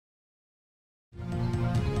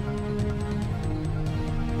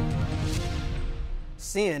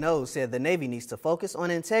CNO said the Navy needs to focus on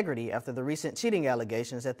integrity after the recent cheating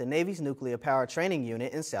allegations at the Navy's Nuclear Power Training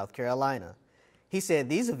Unit in South Carolina. He said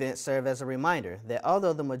these events serve as a reminder that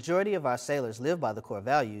although the majority of our sailors live by the core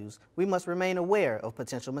values, we must remain aware of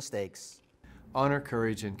potential mistakes. Honor,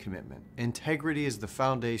 courage, and commitment. Integrity is the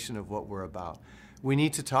foundation of what we're about. We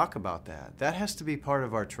need to talk about that. That has to be part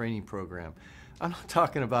of our training program. I'm not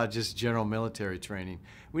talking about just general military training.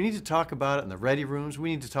 We need to talk about it in the ready rooms. We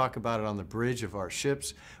need to talk about it on the bridge of our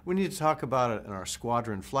ships. We need to talk about it in our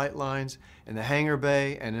squadron flight lines, in the hangar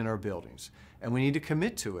bay, and in our buildings. And we need to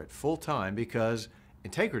commit to it full time because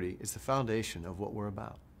integrity is the foundation of what we're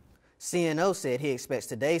about. CNO said he expects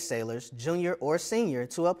today's sailors, junior or senior,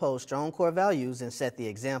 to uphold strong core values and set the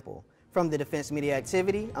example. From the Defense Media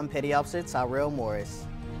Activity, I'm Petty Officer Tyrell Morris.